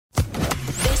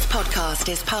podcast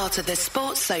is part of the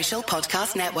Sports Social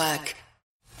Podcast Network.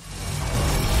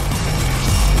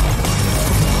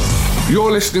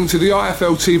 You're listening to the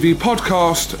IFL TV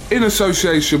podcast in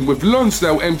association with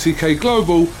Lonsdale MTK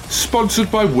Global,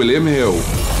 sponsored by William Hill.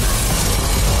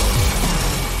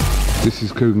 This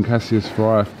is Coogan Cassius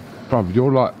for Bruv,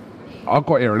 you're like, I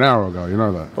got here an hour ago, you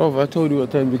know that? Bruv, I told you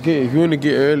what time to get. If you want to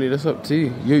get early, that's up to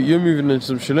you. You're moving in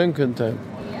some Sri Lankan time.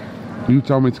 You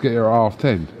told me to get here at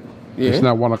 10:30. Yeah. It's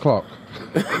now 1 o'clock.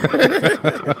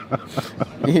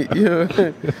 Yeah.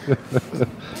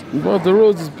 Well, the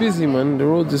roads is busy, man. The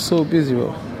roads is so busy,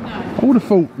 bro. I would have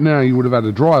thought now you would have had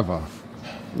a driver.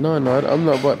 No, I'm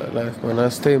not about that life, man. I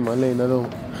stay in my lane. I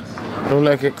don't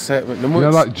like excitement.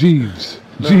 Like Jeeves.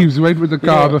 No. Jeeves, wait with the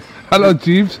car. Hello,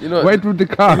 Jeeves. Wait with the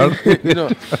car.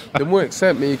 The more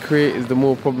excitement you create is the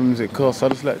more problems it causes. I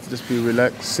just like to just be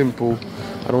relaxed, simple.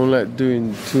 I don't like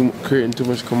creating too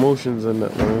much commotions and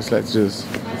that, man. I just like to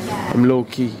I'm low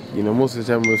key. Most of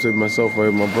the time I was with myself or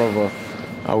with my brother,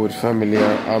 I with family,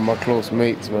 I'm my close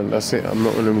mates, man. That's it. I'm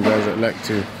not one of them guys that like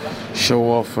to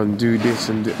show off and do this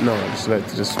and no, I just like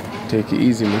to just take it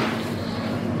easy,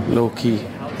 man. Low key.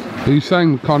 Are you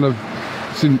saying kind of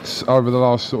since over the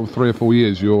last sort of 3 or 4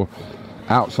 years your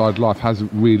outside life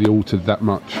hasn't really altered that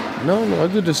much? No, I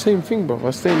do the same thing, bro.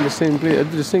 I stay in the same place. I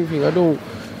do the same thing. I don't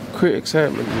create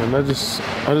excitement, man. I'm just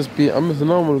a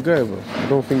normal guy, bro. I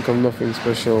don't think I'm nothing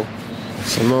special.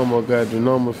 Just a normal guy, do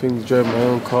normal things, drive my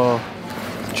own car,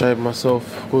 drive myself,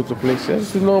 go to places. Yeah,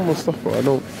 just do normal stuff, bro. I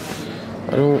don't,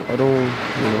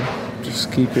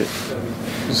 just keep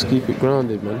it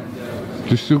grounded, man.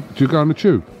 Do you go on the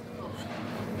tube?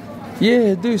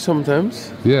 Yeah, I do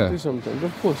sometimes. Yeah. I do sometimes,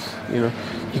 of course. You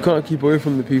can't keep away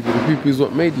from the people. The people is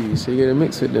what made you, so you gotta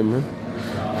mix with them, man.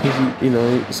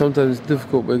 Because, sometimes it's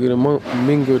difficult, but you gotta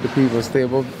mingle with the people and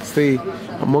stay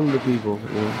among the people.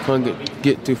 You can't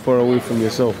get too far away from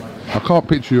yourself. I can't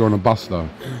picture you on a bus, though.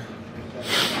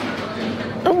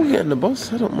 I will get on the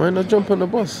bus. I don't mind. I jump on the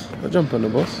bus. Yeah. I jump on the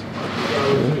bus.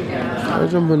 Yeah. I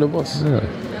jump on the bus.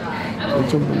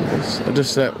 I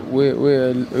just like where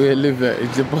I live at.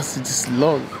 The bus is just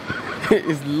long.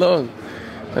 It's long,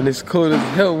 and it's cold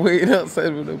as hell waiting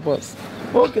outside with the bus.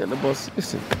 I'll get on the bus.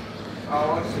 Listen,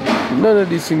 none of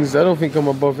these things. I don't think I'm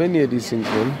above any of these things,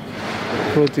 man.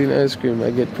 Protein ice cream.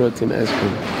 I get protein ice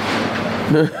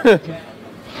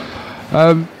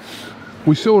cream.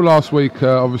 We saw last week.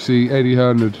 Obviously, Eddie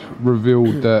Hearn had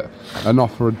revealed that an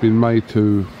offer had been made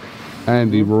to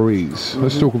Andy Ruiz.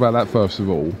 Let's talk about that first of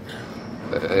all.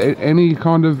 Any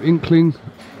kind of inkling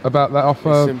about that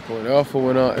offer? It's simple. The offer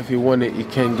went out. If you want it, you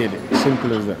can get it.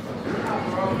 Simple as that.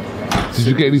 Did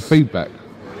you get any feedback?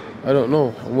 I don't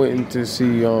know. I'm waiting to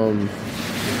see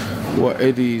what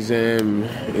Eddie's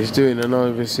is doing, and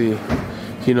obviously,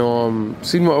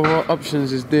 seeing what other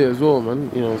options is there as well,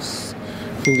 man. I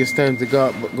think it's time to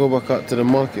go back out to the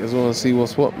market as well and see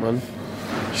what's what, man.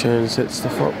 Try and set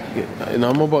stuff up.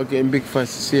 I'm about getting big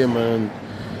fights this year, man.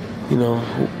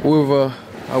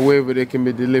 However they can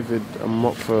be delivered, I'm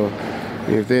up for.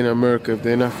 If they're in America, if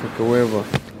they're in Africa, wherever,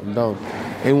 I'm down.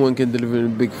 Anyone can deliver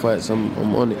in big fights,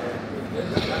 I'm on it.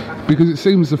 Because it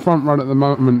seems the front run at the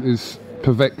moment is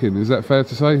Povetkin. Is that fair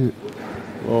to say?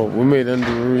 Well, we made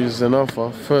Andy Ruiz an offer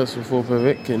first before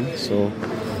Povetkin, so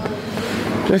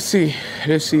let's see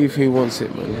if he wants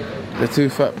it, man. The two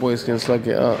fat boys can slug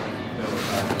it out.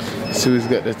 So who's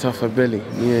got the tougher belly,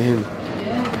 me or him.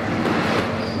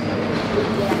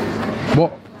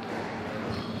 What?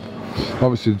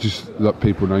 Obviously, just let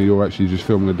people know you're actually just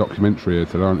filming a documentary here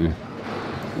today, aren't you?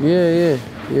 Yeah.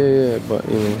 But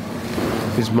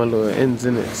it's my little ends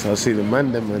in it. So I see the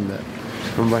man that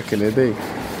from back in the day.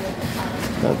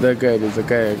 That guy is a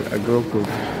guy I grew up with.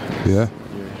 Yeah.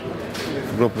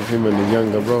 I grew up with him and his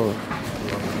younger brother.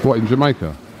 What, in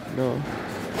Jamaica? No,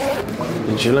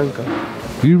 in Sri Lanka.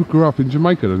 You grew up in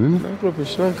Jamaica then, didn't you? I grew up in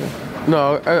Sri Lanka.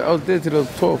 No, I was there till I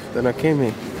was 12, then I came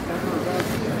here.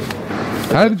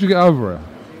 How did you get over here?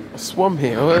 I swam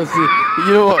here.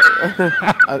 You know what?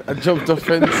 I jumped off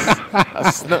fence.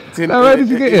 I snuck in. No, how did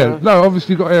you get here? No,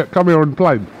 obviously you got here, come here on a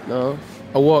plane. No,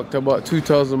 I walked about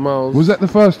 2,000 miles. Was that the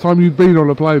first time you'd been on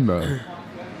a plane though?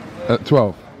 At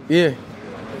 12? Yeah,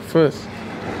 first.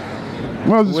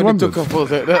 Well, I just when wondered. It took off, I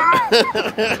was like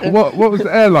that. What was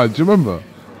the airline? Do you remember?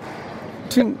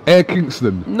 Air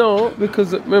Kingston. No,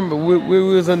 because remember we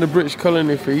was on the British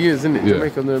colony for years, isn't it? Yeah.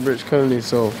 Jamaica on the British colony,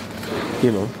 so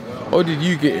How did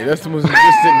you get it? That's the most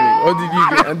interesting thing. How did you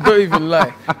get it? And don't even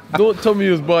lie. Don't tell me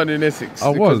you was born in Essex. I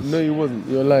was. No, you wasn't.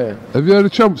 You're a liar. Have you heard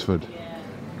of Chelmsford?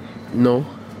 No.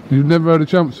 You've never heard of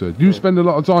Chelmsford? You spend a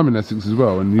lot of time in Essex as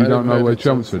well, and you don't know where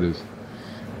Chelmsford is.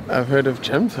 I've heard of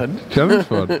Chelmsford.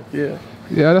 Chelmsford? Yeah.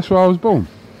 Yeah, that's where I was born.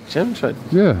 Chelmsford?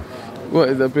 Yeah. What,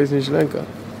 is that place in Sri Lanka?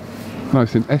 No,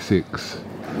 it's in Essex.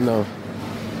 No.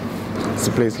 It's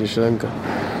a place in Sri Lanka.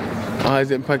 Ah,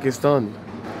 is it in Pakistan?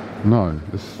 No,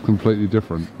 it's completely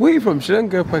different. Where are you from? Sri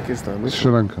Lanka or Pakistan?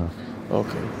 Sri Lanka.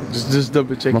 Okay. Just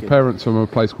double checking. My parents are from a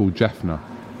place called Jaffna.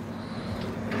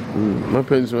 My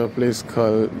parents from a place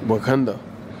called Wakanda.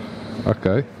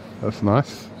 Okay, that's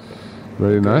nice.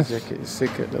 Very nice. Jacket is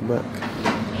sick at the back.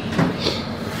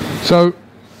 So,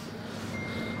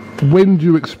 when do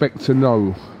you expect to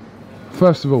know?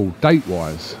 First of all,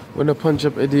 date-wise. When I punch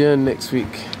up Eddie Hearn next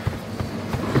week.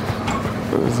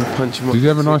 Punch him up. Did you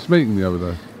have a nice meeting the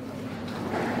other day?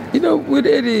 You know, with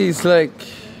Eddie, it's like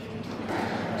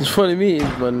it's funny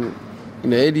meetings, man. You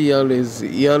know, Eddie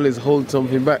he always holds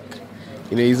something back.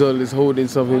 You know, he's always holding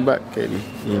something back, Eddie.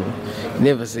 You know, he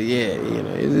never say yeah. You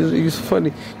know, it's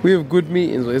funny. We have good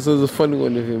meetings, but it's always a funny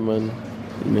one with him, man.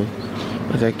 You know,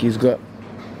 I think he's got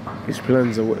his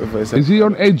plans or whatever. Is he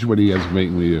on edge when he has a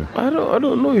meeting with you? I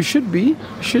don't know. He should be.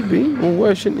 Well,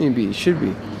 why shouldn't he be? He should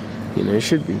be. You know, he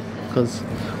should be. Because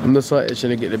I'm not trying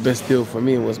to get the best deal for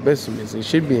me and what's best for me, so he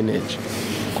should be an edge.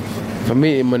 For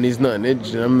me, him and he's not an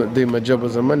edge, then I'm not doing my job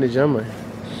as a manager, am I?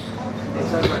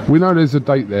 We know there's a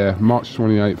date there, March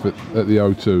 28th at the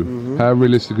O2. Mm-hmm. How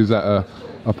realistic is that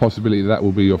a possibility that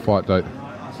will be your fight date?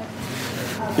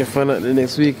 You'll find out the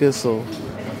next week or so.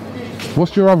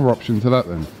 What's your other option to that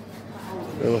then?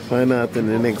 We'll find out in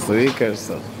the next week or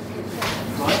so.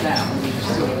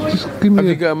 Just give me Have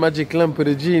you got a magic lamp with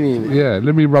a genie in it? Yeah,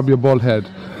 let me rub your bald head.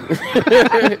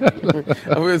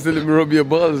 I was going to let me rub your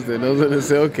balls then. I was going to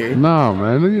say, okay. No,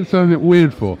 man, what are you turning it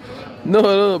weird for?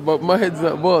 No, but my head's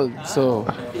not bald, so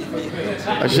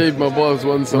I shave my balls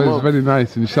once a month. It's very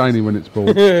nice and shiny when it's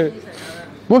bald.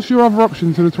 What's your other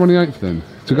option to the 28th then?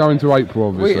 To go into April,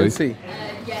 obviously.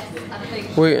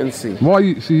 Wait and see. Why?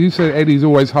 You said Eddie's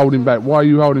always holding back. Why are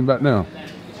you holding back now?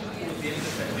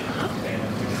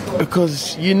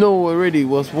 Because you know already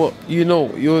what's what. You know,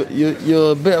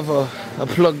 you're a bit of a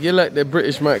plug. You're like the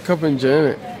British Mike Coppinger,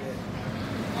 innit?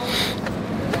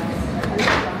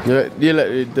 You're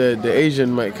like the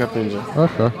Asian Mike Coppinger.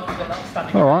 Okay.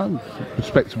 All right.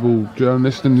 Respectable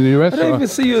journalist in the US. I don't even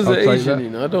see you as an Asian, you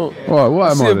know. I don't. All right,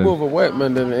 what am I see then? more of a white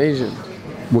man than an Asian.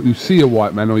 What, you see a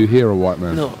white man or you hear a white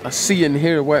man? No, I see and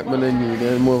hear a white man than you.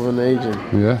 They're more of an Asian.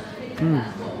 Yeah.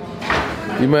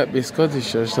 You might be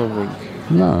Scottish or something.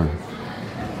 No.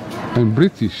 I'm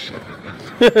British.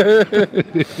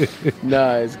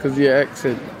 Nah, it's because of your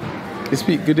accent. You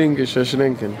speak good English or Sri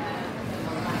Lankan.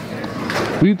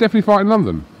 Will you definitely fight in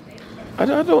London? I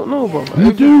don't know, bro.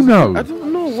 You do know. I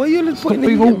don't know. Why are you Stop putting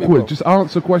being it in me, awkward. bro? Just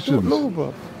answer I questions. don't know,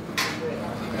 bro.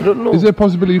 I don't know. Is there a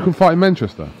possibility you can fight in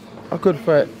Manchester? I could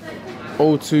fight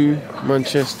O2,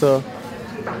 Manchester,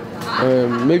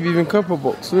 maybe even Copper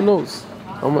Box. Who knows?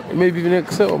 Maybe even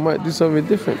Excel. I might do something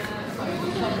different.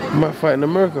 I might fight in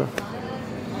America.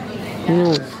 Who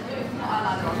knows?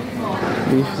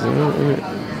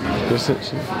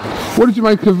 What did you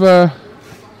make of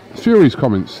Fury's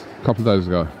comments a couple of days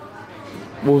ago?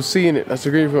 We'll see in it. That's the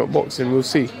great thing about boxing. We'll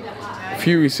see.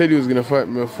 Fury said he was going to fight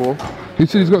me before. He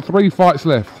said he's got 3 fights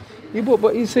left. Yeah,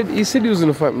 but he said he was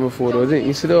going to fight me before, though, didn't he?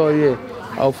 He said, "Oh yeah,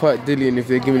 I'll fight Dillian if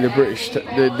they give me the British,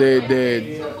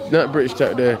 not British,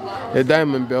 the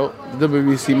diamond belt." The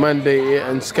WBC mandated it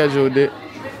and scheduled it,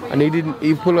 and he didn't.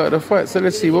 He pulled out the fight. So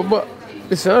let's see. But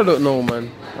listen, I don't know, man.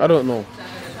 I don't know.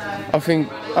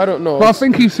 I don't know. But I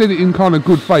think he said it in kind of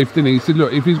good faith, didn't he? He said,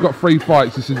 look, if he's got 3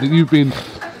 fights, he said that you've been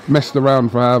messed around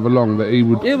for however long that he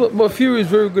would... Yeah, but Fury is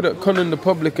very good at conning the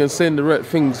public and saying the right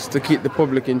things to keep the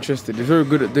public interested. He's very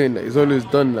good at doing that. He's always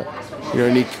done that. You know,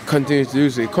 and he continues to do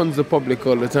so. He cons the public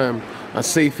all the time and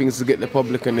say things to get the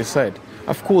public on his side.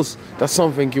 Of course, that's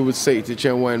something he would say to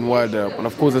try and wind Wilder up. And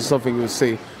of course, that's something he would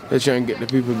say to try and get the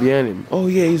people behind him. Oh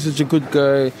yeah, he's such a good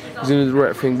guy. He's doing the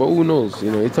right thing. But who knows?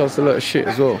 You know, he talks a lot of shit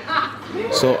as well.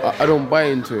 So I don't buy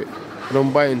into it. I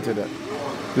don't buy into that.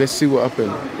 Let's see what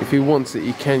happens. If he wants it,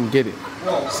 he can get it.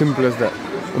 Simple as that.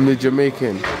 I'm the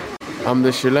Jamaican. I'm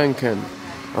the Sri Lankan.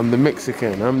 I'm the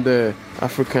Mexican. I'm the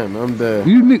African. I'm the...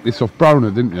 You nicked this off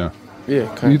Broner, didn't you?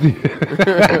 Yeah, kind of. You did.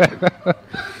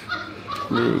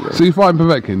 So you're fighting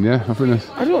Povetkin, yeah? I think that's...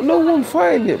 I don't know who I'm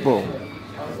fighting yet, bro.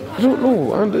 I don't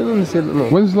know. I don't understand. No.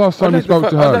 When's the last time you spoke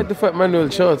to her? I'd like to fight Manuel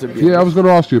Charles. Yeah, I was going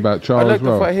to ask you about Charles I'd as like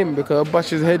well. to fight him because I'll bash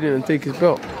his head in and take his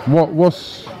belt.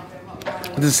 What's...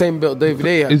 The same belt David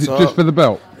A had. Is it just for the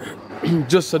belt?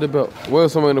 Just for the belt. What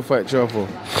else am I going to fight Charles for?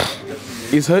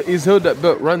 He's held that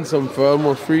belt ransom for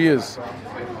almost 3 years.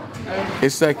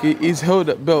 It's like he's held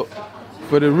that belt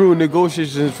for the real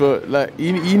negotiations for like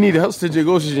you need a hostage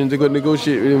negotiation to go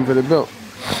negotiate with him for the belt,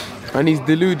 and he's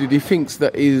deluded. He thinks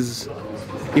that he's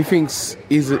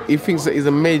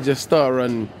a major star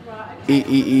and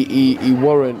he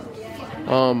warrant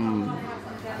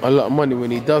a lot of money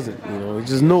when he doesn't. You know, he's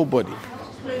just nobody.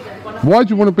 Why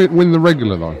do you want to win the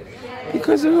regular though?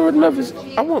 Because I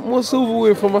want more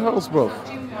silverware for my house, bro.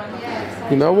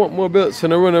 You know, I want more belts,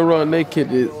 and I run around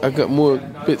naked. I got more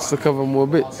bits to cover more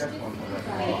bits.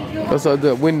 That's why I do.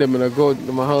 I win them, and I go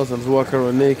to my house and just walk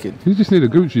around naked. You just need a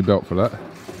Gucci belt for that.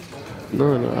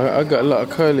 No, I got a lot of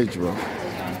curlage, bro.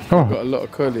 Oh. I got a lot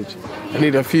of curlage. I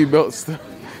need a few belts.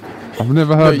 I've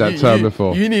never heard that term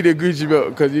before. You need a Gucci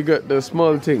belt because you got the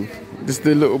small thing. Just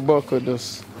the little barcode.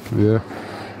 Yeah.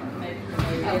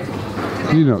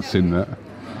 You not seen that?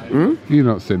 Hmm? You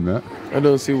not seen that? I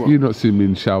don't see what. You not seen me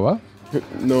in shower?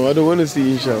 No, I don't want to see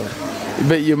you in shower. I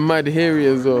bet you're mad hairy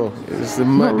as well. It's a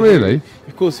mad Not really. Hairy.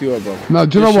 Of course you are, bro. No,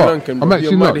 do you know what? I'm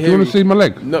actually not. Do you want to see my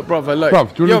leg? No, bruv, I like.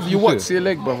 Bruv, do you want to you want to see your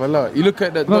leg, bruv? I like. You look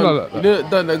at that. No, done. no. You know that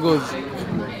done that goes.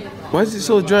 Why is it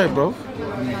so dry, bro?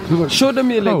 Show them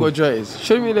your leg what dry is.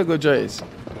 Show me your leg what dry is. Do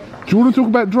you want to talk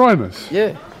about dryness?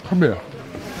 Yeah. Come here.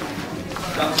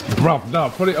 Bruv, no,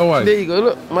 put it away. There you go.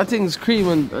 Look, my thing's cream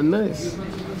and nice.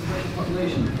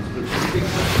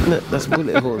 Look, that's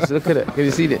bullet holes. Look at that. Can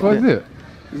you see that? What is it?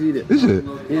 You see that? Is it?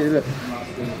 Yeah, look.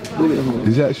 Bullet holes.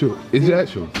 Is it actual? Is it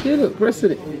actual? Yeah, look, rest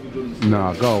of it.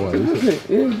 Nah, go away. Rest of it.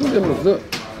 Yeah, bullet holes. Look.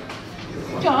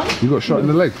 You got shot in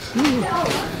the legs?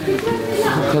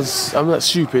 Because I'm not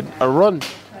stupid. I run.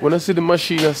 When I see the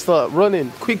machine, I start running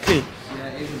quickly.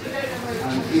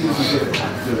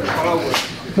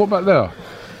 What about there?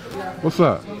 What's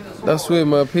that? That's where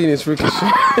my penis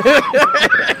ricocheted.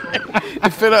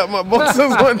 It fell out my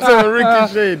boxers one time and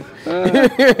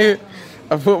ricocheted.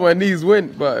 I thought my knees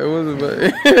went, but it wasn't.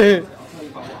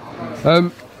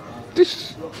 But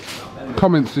This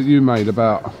comments that you made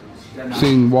about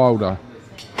seeing Wilder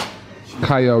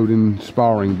KO'd in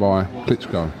sparring by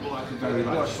Klitschko.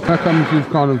 How come you've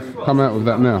kind of come out with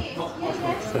that now?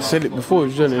 I said it before.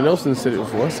 Johnny Nelson said it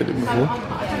before. I said it before.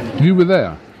 You were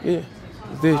there? Yeah,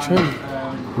 I was there training.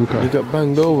 Okay. He got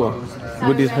banged over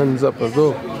with his hands up as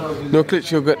well. No,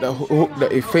 Klitschko got that hook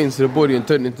that he feints to the body and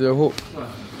turned into the hook.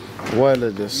 Wilder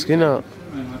the skin out.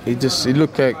 He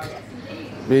looked like,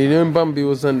 you know, Bambi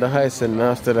was on the heist, and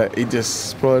after that he just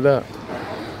sprawled out.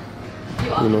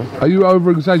 You know. Are you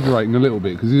over exaggerating a little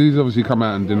bit? Because he's obviously come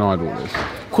out and denied all this.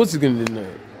 Of course he's gonna deny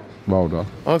it. Wilder.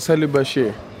 Ask Ali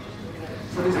Bashir.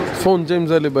 Phone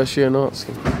James Ali Bashir and ask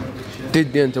him.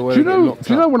 Did the enter? Do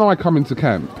you know when I come into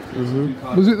camp?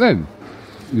 Mm-hmm. Was it then?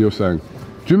 You're saying.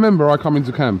 Do you remember I come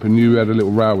into camp and you had a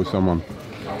little row with someone?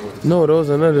 No, that was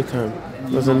another time.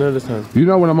 You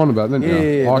know what I'm on about, don't you?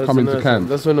 Yeah. I come into camp.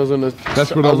 That's when I was on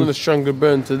the strangle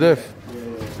burn to death.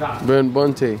 Burn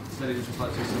Bonte.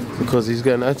 Because he's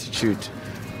got an attitude.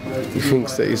 He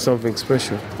thinks that he's something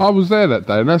special. I was there that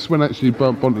day, and that's when actually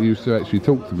Bonte used to actually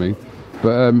talk to me.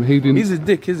 But he didn't. He's a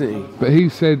dick, isn't he? But he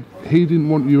said he didn't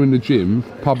want you in the gym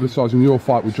publicising your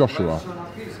fight with Joshua.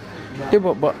 Yeah,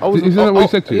 but I wasn't. Isn't that what he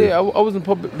said to you? Yeah, I wasn't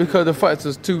public because the fights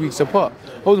was 2 weeks apart.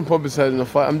 I wasn't publicising the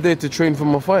fight. I'm there to train for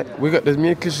my fight. Me and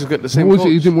Klitschko's got the same. What was coach.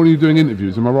 it? He didn't want you doing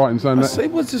interviews. Am I right in saying that? He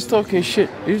was just talking shit.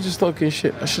 He was just talking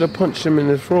shit. I should have punched him in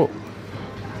the throat.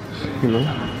 You know?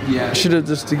 Yeah. I should have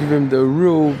just to give him the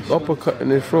real uppercut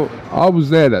in his throat. I was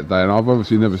there that day, and I've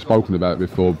obviously never spoken about it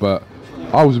before, but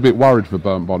I was a bit worried for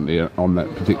Bonte on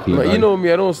that particular day. You know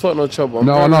me, I don't start no trouble.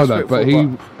 No, I know that, but he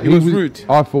was rude.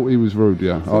 I thought he was rude,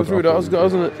 yeah. He was rude. I was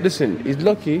gonna listen. He's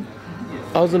lucky.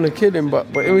 I was gonna kill him, but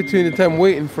in between the time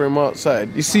waiting for him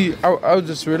outside, you see, I was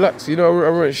just relaxed. You know, I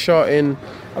weren't shouting,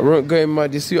 I weren't going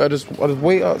mad. You see, I just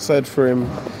wait outside for him.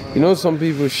 You know, some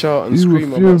people shout and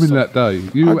scream. You were fuming that day.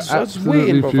 You were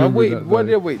absolutely fuming. I waited. Why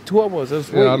did I wait? 2 hours. I was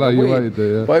waiting. Yeah, I know you waited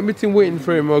there. Yeah. But in between waiting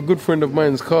for him, a good friend of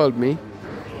mine's called me.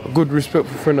 A good,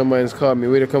 respectful friend of mine's called me.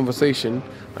 We had a conversation,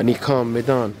 and he calmed me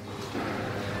down.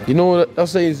 You know what I'm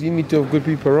saying is, you need to have good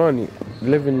people around you.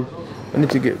 I need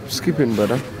to get skipping,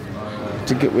 brother.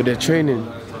 To get with their training.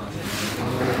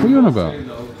 What are you on about?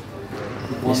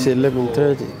 You said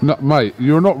 11:30. No, mate,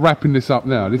 you're not wrapping this up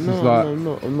now. This is like I'm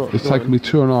not. It's taken me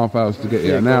 2.5 hours to get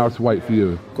here. An hour to wait for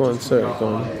you. Go on, sir.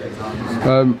 Go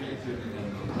on.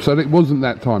 So it wasn't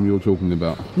that time you were talking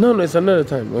about? No, it's another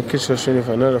time. When Kish was training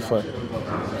for another fight,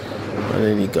 and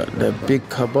then he got the big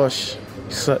kibosh.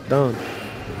 He sat down.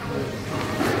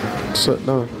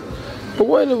 But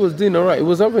Wilder was doing alright. He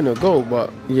was having a go,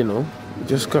 but you know. He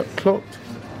just got clocked.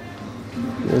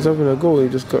 He was having a go, he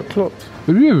just got clocked.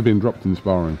 Have you ever been dropped in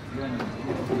sparring?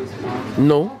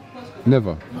 No.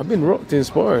 Never? I've been rocked in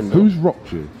sparring. Who's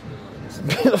rocked you?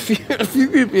 a few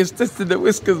people has tested the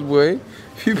whiskers, boy. A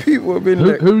few people have been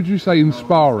Who would you say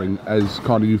inspiring as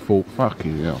kind of you thought,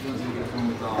 fucking hell?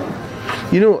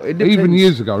 You know, it depends. Even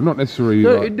years ago, not necessarily.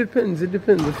 No, like, it depends. It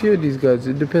depends. A few of these guys,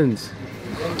 it depends.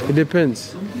 It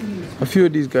depends. A few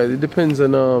of these guys, it depends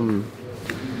on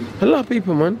a lot of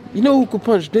people, man. You know who could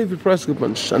punch? David Price could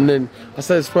punch. And then I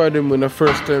started sparring him when I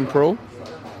first turned pro,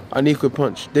 and he could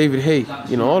punch. David Hay,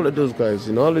 you know, all of those guys,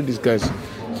 you know, all of these guys,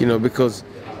 you know, because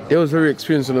they was very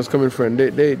experienced when I was coming from. They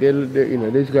you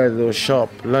know, these guys, they were sharp,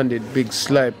 landed big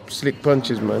slick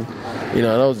punches, man. You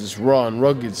know, and I was just raw and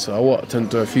rugged, so I walked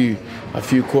into a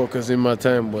few corkers in my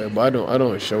time, boy. But I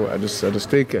don't show it. I just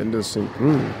take it and just think,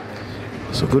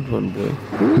 it's a good one, boy.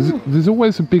 There's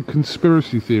always a big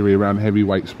conspiracy theory around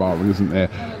heavyweight sparring, isn't there?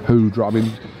 I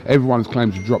mean, everyone's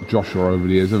claimed to drop Joshua over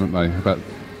the years, haven't they? About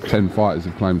 10 fighters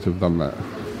have claimed to have done that.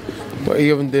 But he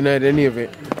haven't denied any of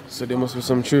it, so there must be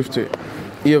some truth to it.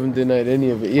 He haven't denied any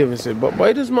of it. He haven't said, but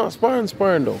it doesn't matter.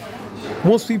 Sparring though.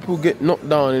 Most people get knocked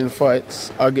down in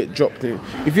fights or get dropped in.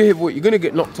 If you're heavyweight, you're going to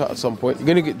get knocked out at some point. You're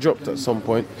going to get dropped at some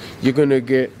point. You're going to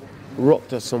get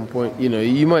rocked at some point. You know,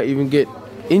 you might even get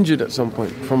injured at some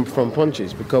point from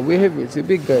punches, because we're heavyweights, we're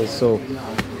big guys, so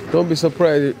don't be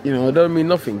surprised. You know, it doesn't mean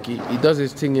nothing. He does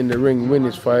his thing in the ring, win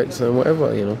his fights and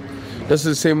whatever, you know. That's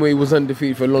the same way he was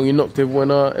undefeated for long. He knocked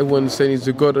everyone out, everyone saying he's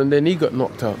a god, and then he got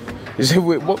knocked out. It's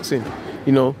heavyweight boxing,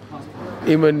 you know.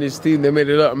 Him and his team, they made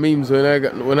a lot of memes when I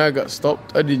got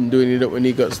stopped. I didn't do any of that when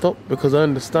he got stopped, because I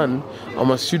understand,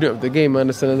 I'm a student of the game. I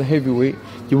understand as a heavyweight,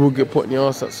 you will get put in your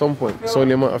ass at some point. It's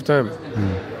only a matter of time.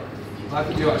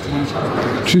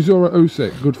 Chisora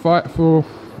Usyk, good fight for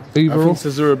either? I think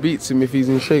Chisora beats him if he's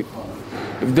in shape.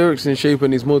 If Derek's in shape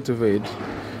and he's motivated,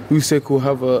 Usyk will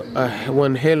have a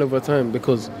one hell of a time,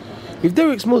 because if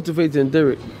Derek's motivated and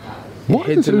Derek, why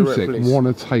does Usyk want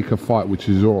to take a fight with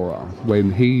Chisora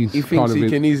when he thinks he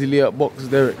can easily outbox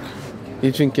Derek?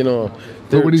 He's thinking,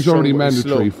 but when he's already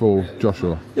mandatory for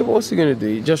Joshua. Yeah, but what's he going to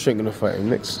do? Joshua ain't going to fight him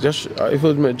next. If it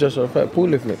was meant Joshua fight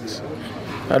Pulev next.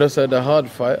 I just had a hard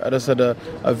fight. I just had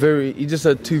he just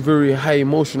had two very high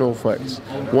emotional fights.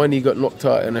 One, he got knocked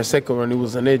out, and the second one, it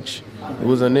was an edge.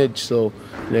 So,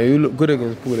 you know, you look good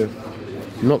against Pulev.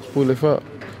 Knocks Pulev out.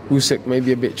 Usyk may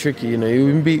be a bit tricky, you know. You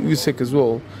can beat Usyk as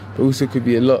well, but Usyk could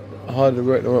be a lot harder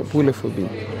right than what Pulev would be.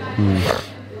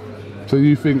 So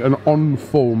you think an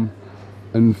on-form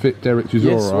and fit Derek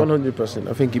Chisora? Yes, 100%.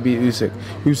 I think he beat Usyk.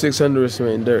 Usyk's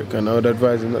underestimating Derek, and I would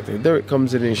advise him not to. Derek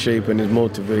comes in shape and is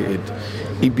motivated.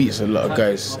 He beats a lot of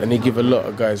guys, and he give a lot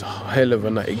of guys a hell of a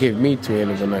night. He gave me 2 hell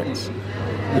of a nights,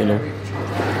 you know.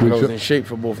 I was in shape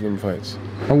for both of them fights.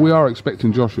 And we are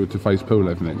expecting Joshua to face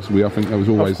Pulev next. I think that was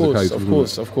always the case.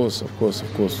 Of course.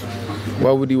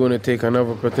 Why would he want to take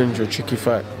another potential tricky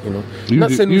fight, you know? You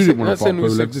didn't want to fight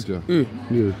Pulev, did you?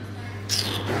 Yeah.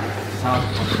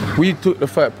 We took the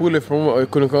fight Pulev from what we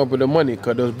couldn't come up with the money,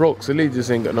 because they was broke. So they just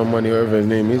ain't got no money, whatever his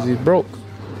name is. He's broke.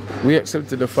 We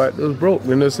accepted the fight. They was broke.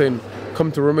 Then they're saying,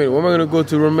 come to Romania. Why am I going to go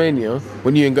to Romania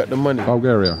when you ain't got the money?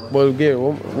 Bulgaria,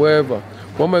 wherever.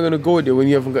 Why am I going to go there when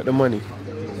you haven't got the money?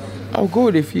 I'll go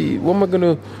there if you... What am I going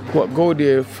to... go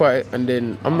there, fight, and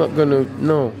then I'm not going to...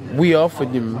 No. We offered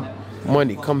him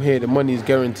money. Come here. The money is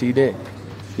guaranteed there.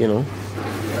 You know?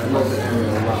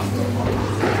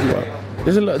 But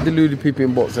there's a lot of deluded people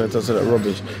in boxing that talk that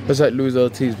rubbish. That's like Luis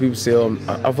Ortiz. People say,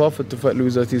 I've offered to fight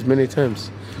Luis Ortiz many times.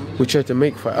 We tried to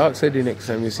make fight. Ask Eddie next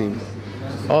time you see him.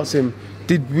 Ask him,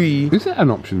 did we... Is that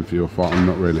an option for your fight?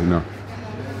 Not really, no.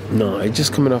 No, he's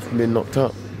just coming off being knocked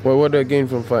out. Well, what do I gain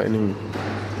from fighting him?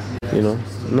 You know,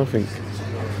 nothing.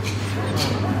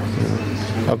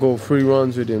 I go 3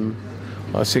 rounds with him,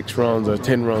 or 6 rounds, or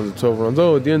 10 rounds, or 12 rounds.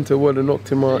 Oh, the Inter would have knocked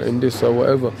him out in this or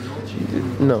whatever.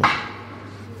 No,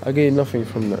 I gain nothing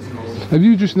from that. Have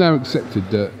you just now accepted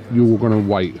that you're going to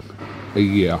wait a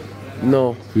year?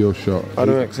 No. For your shot? I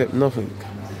don't accept nothing.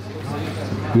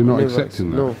 You're not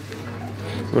accepting that? No.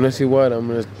 When I see Wlad, I'm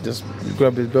going to just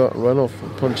grab his belt and run off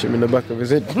and punch him in the back of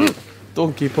his head.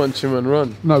 Donkey punch him and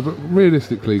run. No, but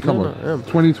realistically, come on.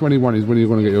 2021 is when you're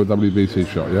going to get your WBC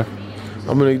shot, yeah?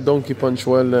 I'm going to donkey punch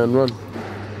Wlad and run.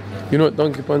 You know what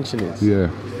donkey punching is? Yeah.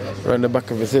 Right in the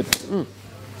back of his head.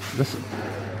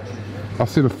 I've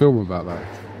seen a film about that.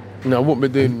 No, I won't be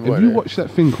doing. Have you watched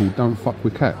that thing called "Don't Fuck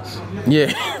with Cats"?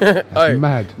 Yeah, it's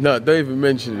mad. No, don't even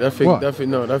mention it.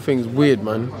 That thing's weird,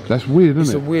 man. That's weird,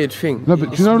 isn't it? It's a weird thing. No,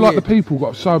 but do you know, like the people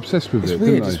got so obsessed with it.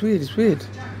 It's weird.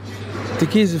 The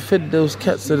kids have fed those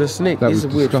cats to the snake. That was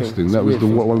disgusting. That was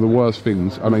one of the worst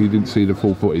things. I know you didn't see the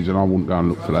full footage, and I wouldn't go and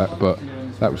look for that, but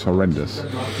that was horrendous.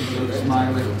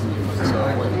 I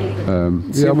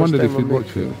wondered if you'd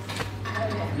watch it.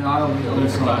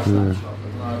 Yeah.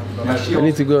 I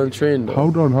need to go and train though.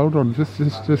 Hold on. Just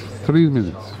 3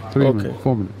 minutes. 3 minutes.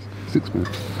 4 minutes. 6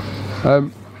 minutes.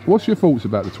 What's your thoughts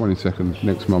about the 22nd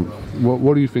next month?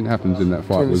 What do you think happens in that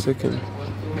fight? 22nd.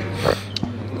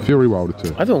 Fury Wilder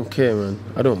 2. I don't care, man.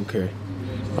 I don't care.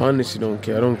 I honestly don't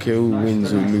care. I don't care who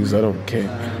wins or loses. I don't care.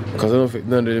 Because I don't think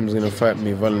none of them is going to fight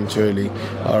me voluntarily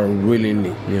or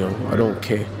willingly. You know, I don't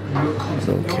care. I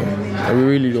don't care. I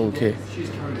really don't care.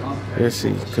 Let's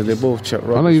see. Because they both chat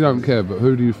rubbish. I know you don't care, but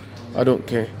who do you... I don't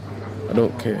care. I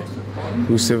don't care.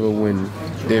 Whoever win,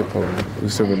 their problem.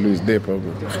 Whoever lose, their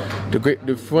problem.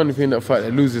 The funny thing, that fight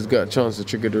that loses got a chance to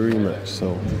trigger the rematch.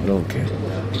 So, I don't care.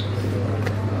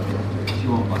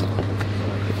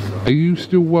 Are you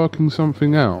still working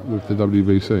something out with the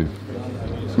WBC?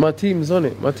 My team's on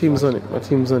it.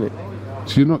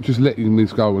 So you're not just letting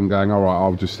this go and going, all right,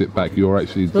 I'll just sit back. You're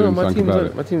actually doing something about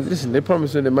it. My team, listen, they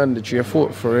promised me the mandatory. I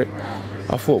fought for it.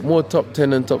 I fought more top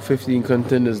 10 and top 15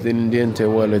 contenders than the entire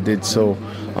world I did. So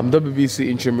I'm WBC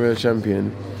interim world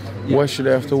champion. Why should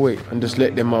I have to wait and just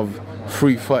let them have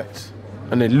 3 fights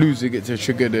and then lose? They get to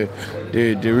trigger the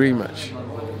rematch.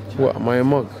 What, am I a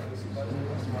mug?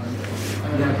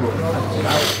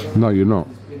 No, you're not.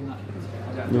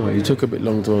 No, you took a bit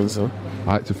long to answer.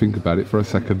 I had to think about it for a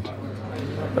second.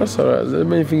 That's alright. There's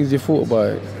many things you thought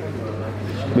about it.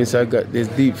 Means there's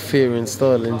deep fear and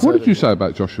style inside. What did you say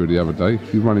about Joshua the other day?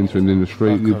 You run into him in the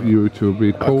street, you were to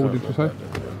be cool, did you say?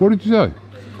 What did you say?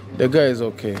 The guy is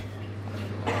okay.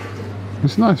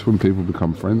 It's nice when people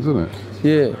become friends, isn't it?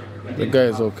 Yeah, the guy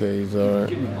is okay, he's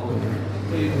alright.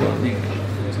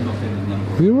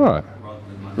 Are you alright?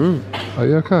 Are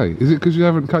you okay? Is it because you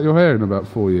haven't cut your hair in about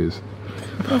 4 years?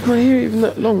 Bro, my hair ain't even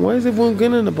that long. Why is everyone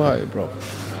going about it, bro?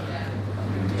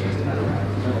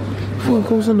 Everyone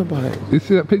goes on about it. You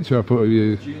see that picture I put of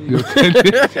you?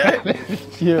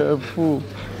 Yeah, fool.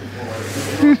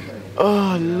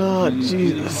 Oh, Lord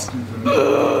Jesus.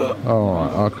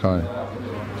 Alright, okay.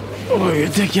 Oh, you're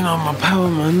taking on my power,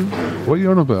 man. What are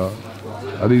you on about?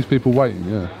 Are these people waiting,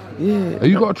 yeah? Yeah. Have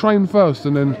you got to train first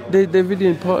and then... They're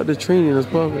really part of the training as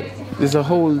part of it. There's a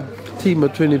whole team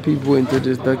of 20 people into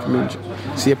this documentary.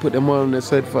 See, I put them all on the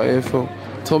side for AFL.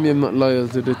 Tell me I'm not loyal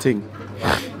to the thing.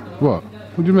 What?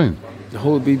 What do you mean? The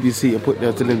whole BBC, I put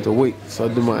there to them to wait, so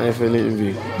I do my AFL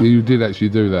interview. Yeah, you did actually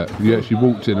do that. You actually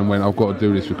walked in and went, I've got to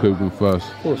do this with Coogan first.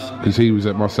 Of course. Because he was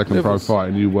at my second pro fight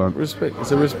and you weren't. Respect.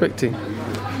 It's a respect thing.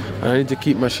 And I need to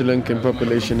keep my Sri Lankan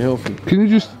population healthy. Can you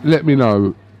just let me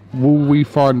know, will we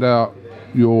find out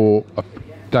your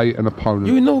date and opponent?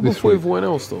 You know before week? everyone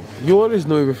else, though. You always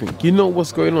know everything. You know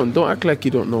what's going on. Don't act like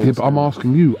you don't know. Yeah, but I'm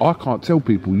asking you. I can't tell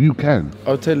people. You can.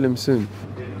 I'll tell them soon.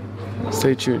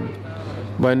 Stay tuned.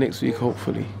 By next week,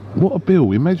 hopefully. What a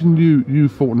bill. Imagine you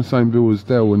fought in the same bill as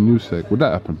Dell and Nusek. Would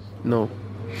that happen? No.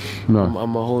 No.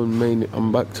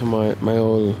 I'm back to my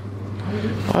whole...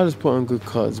 I just put on good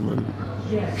cards, man.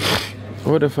 I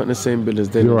would have found the same bill as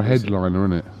Dell. You're a headliner,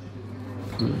 innit?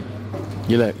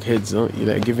 You like heads, don't you?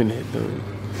 You like giving head, don't you?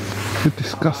 You're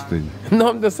disgusting. No,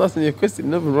 I'm just asking you a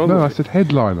question. Nothing wrong No, with I it. said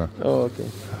headliner. Oh, okay.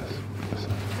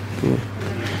 Yeah.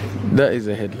 That is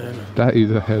a headliner. That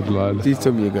is a headliner. Please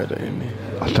tell me you got that in there.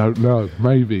 I don't know.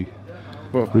 Maybe.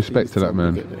 Bro, Respect to that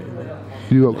man. You got that in there.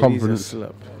 You got He confidence. needs a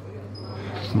slap.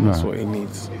 No. That's what he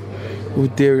needs. Who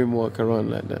dare him walk around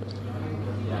like that?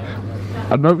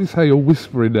 I notice how you're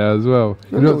whispering now as well.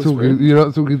 You're not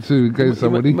talking to in case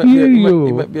somebody hear He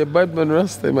you. might be a bad man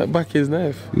Rasta. He might back his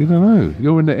knife. You don't know.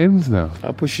 You're in the ends now.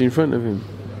 I'll push you in front of him.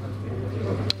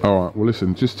 All right. Well,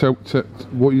 listen. Just tell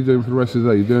what you're doing for the rest of the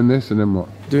day. You're doing this and then what?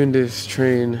 Doing this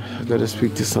train, I got to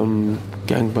speak to some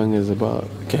gangbangers about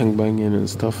gangbanging and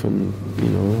stuff, and you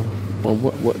know,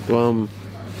 what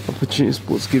opportunity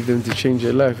sports give them to change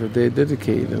their life if they're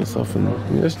dedicated and stuff, and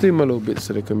you know, just do my little bits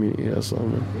to the community. That's all,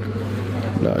 man.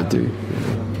 That I do. You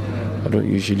know. I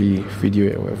don't usually video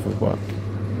it or whatever, but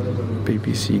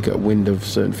BBC got wind of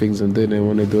certain things and then they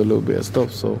want to do a little bit of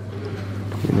stuff, so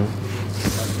you know.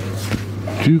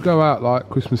 Do you go out like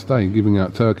Christmas Day giving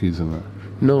out turkeys and that?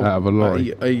 No, out of a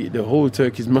lorry. I eat the whole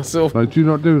turkeys myself. No, do you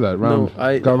not do that? No,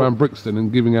 Go around Brixton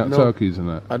and giving out turkeys and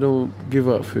that? I don't give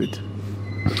out food.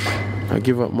 I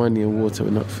give out money and water,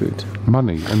 but not food.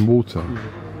 Money and water?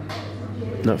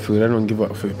 Not food. I don't give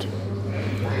out food.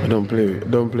 I don't play with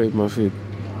it. Don't play with my food.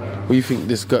 Where do you think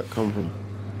this gut come from?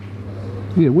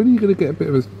 Yeah, when are you going to get a bit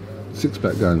of a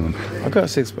six-pack going on? I got a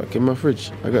six-pack in my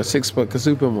fridge. I got a six-pack of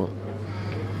Supermalt.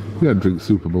 You don't drink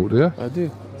Super Bowl, do you? I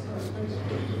do.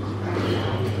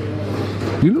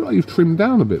 You look like you've trimmed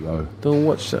down a bit, though. Don't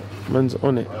watch that. Man's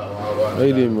on it. How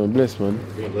you doing, man? Bless, man.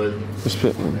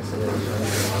 Respect, man.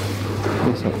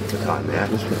 What's up?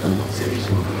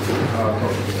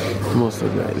 Most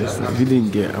of that, listen, if you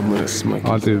didn't get, I'm gonna smack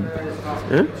you. I didn't.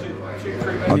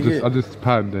 Huh? I just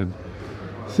panned in.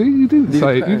 See, you didn't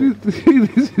say it. You didn't. See,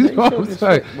 this is what I'm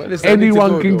saying.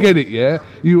 Anyone can get it, yeah?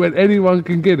 You went, anyone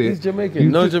can get it. He's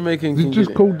Jamaican. No Jamaican can You just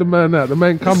get called the man out. The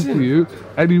man come to you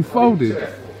and you folded.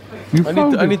 You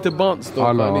folded. I need to bounce though.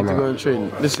 I need to go and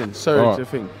train. Listen, sorry to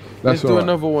think. Let's do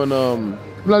another one.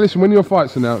 No, listen, when your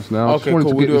fight's announced now, I just wanted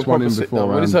to get this one in before.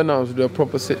 When it's announced, we'll do a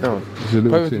proper sit down.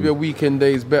 Probably to be a weekend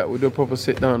day's bet, we'll do a proper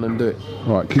sit down and do it.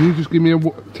 Right, can you just give me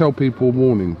tell people a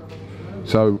warning?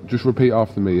 So just repeat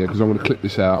after me, yeah, because I'm going to clip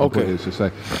this out and put it to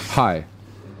say, hi.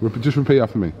 Just repeat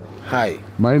after me. Hi.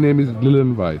 My name is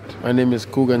Dillian Whyte. My name is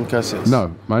Kugan Cassius.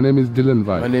 No, my name is Dillian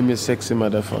Whyte. My name is Sexy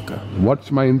Motherfucker.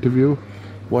 Watch my interview.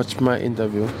 Watch my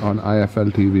interview on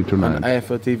IFL TV tonight. On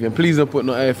IFL TV. And please don't put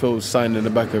no IFL sign in the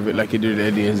back of it like you did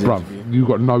Eddie's interview. You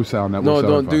got no sound that whatsoever.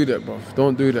 No, don't do that, bruv.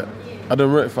 Don't do that. I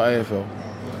don't work for IFL.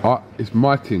 It's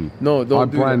my thing. No,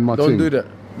 don't do that. Don't do that.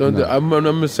 Don't do that. I'm going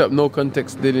to set no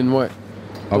context Dillian Whyte.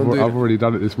 I've already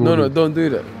done it this morning. No, don't do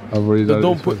that. I've already done it.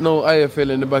 Don't put no IFL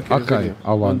in the back of the video.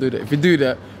 I won't. Don't do that. If you do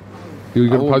that, you're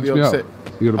going to punch me upset.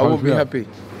 out. I won't be happy.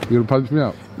 You're going to punch me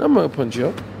out? No, I'm going to punch you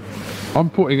up. I'm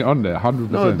putting it on there, 100%.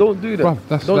 No, don't do that. Bruv,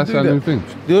 that's our new thing.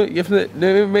 You have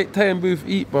to make Ty and Booth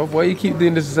eat, bruv. Why you keep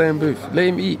doing this to Ty and Booth? Let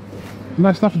him eat. No,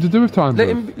 it's nothing to do with Ty and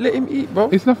Booth. Let him eat,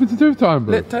 bruv. It's nothing to do with Ty and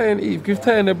Booth. Let Ty and eat. Give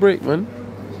Ty and a break, man.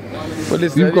 But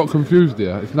listen, you've got confused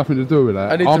here. It's nothing to do with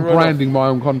that. I'm branding my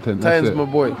own content. Ty's my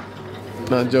boy.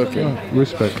 No, I'm joking. Oh,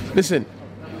 respect. Listen,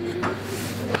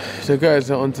 the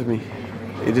guys are onto me.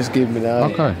 He just gave me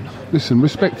that. Okay. Listen,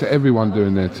 respect to everyone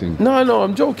doing their thing. No,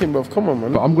 I'm joking, bruv. Come on,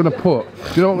 man. But I'm going to put...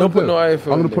 Do you know what I'm going to do? No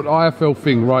IFL. I'm going to put the IFL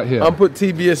thing right here. I'll put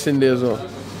TBS in there as well.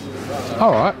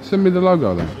 All right. Send me the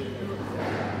logo then.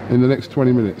 In the next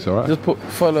 20 minutes, all right? Just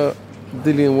follow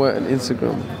Dillian Whyte on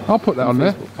Instagram. I'll put that on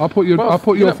there. I'll put your thing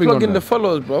on there. Plug in the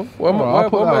followers, bro. Why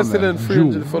am I still in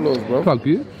 300 followers, bro? Plug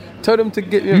you. Tell them to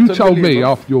get you told me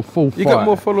after your full fight. You got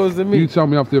more followers than me. You told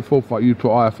me after your full fight you put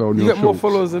IFL on your shorts. You got more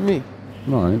followers than me.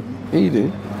 Right. Yeah, you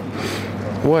do.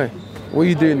 Why? What are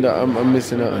you doing that I'm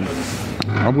missing out on?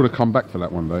 I'm going to come back for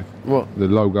that one day. What? The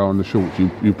logo on the shorts.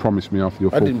 You promised me after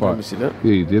your full fight. I didn't promise you that.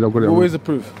 Yeah, you did. I've got it. Where's the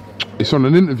proof? It's on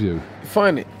an interview.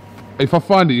 Find it. If I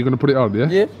find it, you're going to put it on, yeah?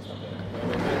 Yeah.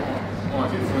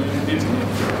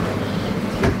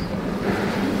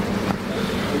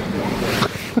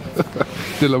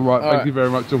 Dillian Whyte, thank you very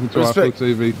much for talking to IFL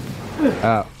TV.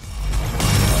 Out.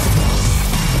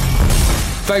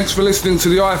 Thanks for listening to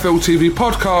the IFL TV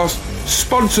podcast,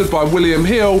 sponsored by William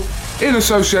Hill in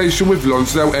association with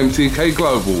Lonsdale MTK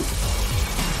Global.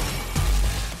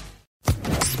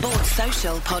 Sports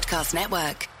Social Podcast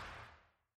Network.